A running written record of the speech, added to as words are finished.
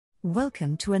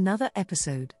Welcome to another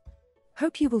episode.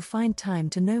 Hope you will find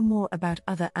time to know more about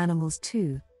other animals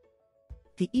too.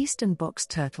 The eastern box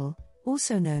turtle,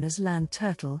 also known as land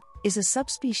turtle, is a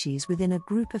subspecies within a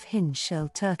group of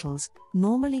hinge-shelled turtles,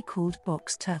 normally called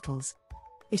box turtles.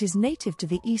 It is native to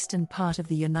the eastern part of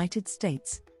the United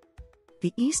States.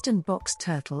 The eastern box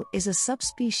turtle is a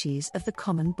subspecies of the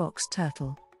common box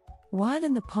turtle. While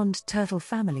in the pond turtle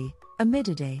family,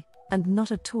 Emydidae, and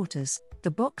not a tortoise, the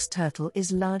box turtle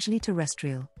is largely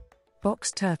terrestrial.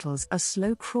 Box turtles are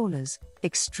slow crawlers,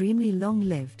 extremely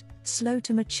long-lived, slow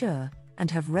to mature, and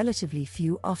have relatively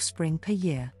few offspring per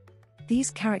year.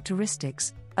 These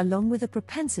characteristics, along with a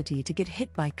propensity to get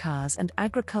hit by cars and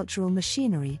agricultural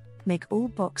machinery, make all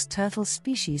box turtle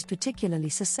species particularly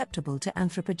susceptible to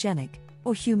anthropogenic,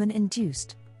 or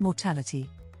human-induced, mortality.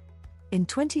 In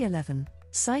 2011,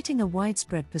 citing a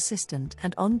widespread persistent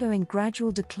and ongoing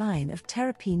gradual decline of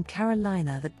Terrapene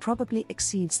Carolina that probably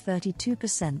exceeds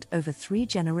 32% over 3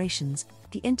 generations,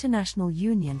 the International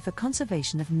Union for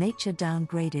Conservation of Nature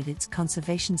downgraded its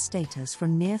conservation status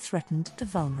from near threatened to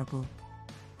vulnerable.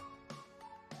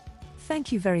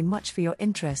 Thank you very much for your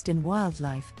interest in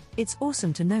wildlife. It's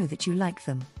awesome to know that you like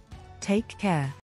them. Take care.